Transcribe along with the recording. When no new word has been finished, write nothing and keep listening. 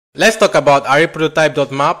Let's talk about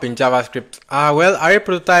arrayPrototype.map in JavaScript.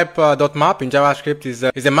 ArrayPrototype.map in JavaScript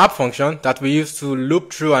is a map function that we use to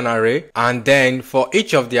loop through an array, and then for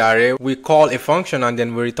each of the array, we call a function and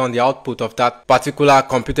then we return the output of that particular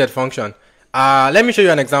computed function. Let me show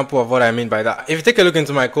you an example of what I mean by that. If you take a look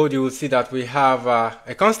into my code, you will see that we have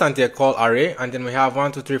a constant here called array, and then we have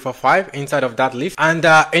 1, 2, 3, 4, 5 inside of that list. And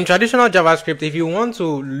in traditional JavaScript, if you want to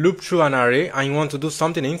loop through an array and you want to do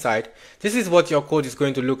something inside, this is what your code is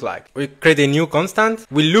going to look like. We create a new constant,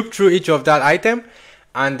 we loop through each of that item,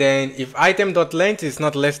 and then if item.length is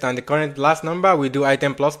not less than the current last number, we do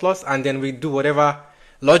item plus plus, and then we do whatever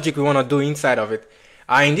logic we want to do inside of it.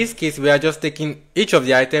 In this case, we are just taking each of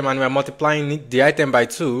the item and we are multiplying the item by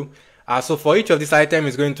 2. So for each of this item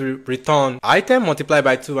is going to return item multiplied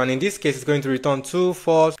by 2, and in this case it's going to return 2,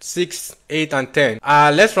 4, 6, 8 and 10.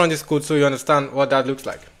 Let's run this code so you understand what that looks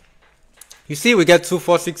like. You see we get 2,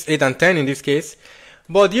 4, 6, 8 and 10 in this case.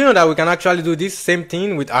 But you know that we can actually do this same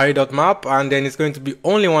thing with array.map, and then it's going to be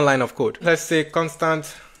only one line of code. Let's say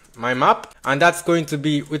constant my map, and that's going to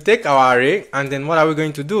be, we take our array and then what are we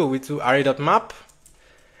going to do? We do array.map.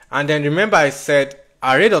 And then remember I said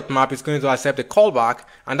array.map is going to accept a callback,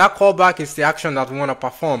 and that callback is the action that we want to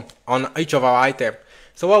perform on each of our items.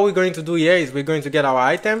 So what we're going to do here is we're going to get our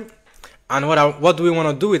item, and what do we want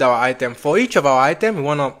to do with our item? For each of our items, we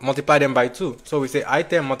want to multiply them by 2. So we say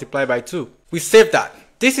item multiply by 2. We save that.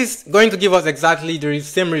 This is going to give us exactly the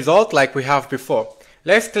same result like we have before.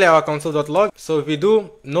 Let's clear our console.log. So if we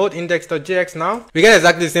do node index.jx now, we get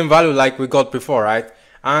exactly the same value like we got before, right?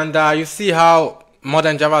 And you see how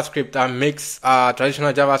modern JavaScript makes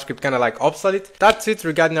traditional JavaScript kind of like obsolete. That's it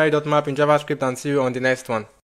regarding array.map in JavaScript, and see you on the next one.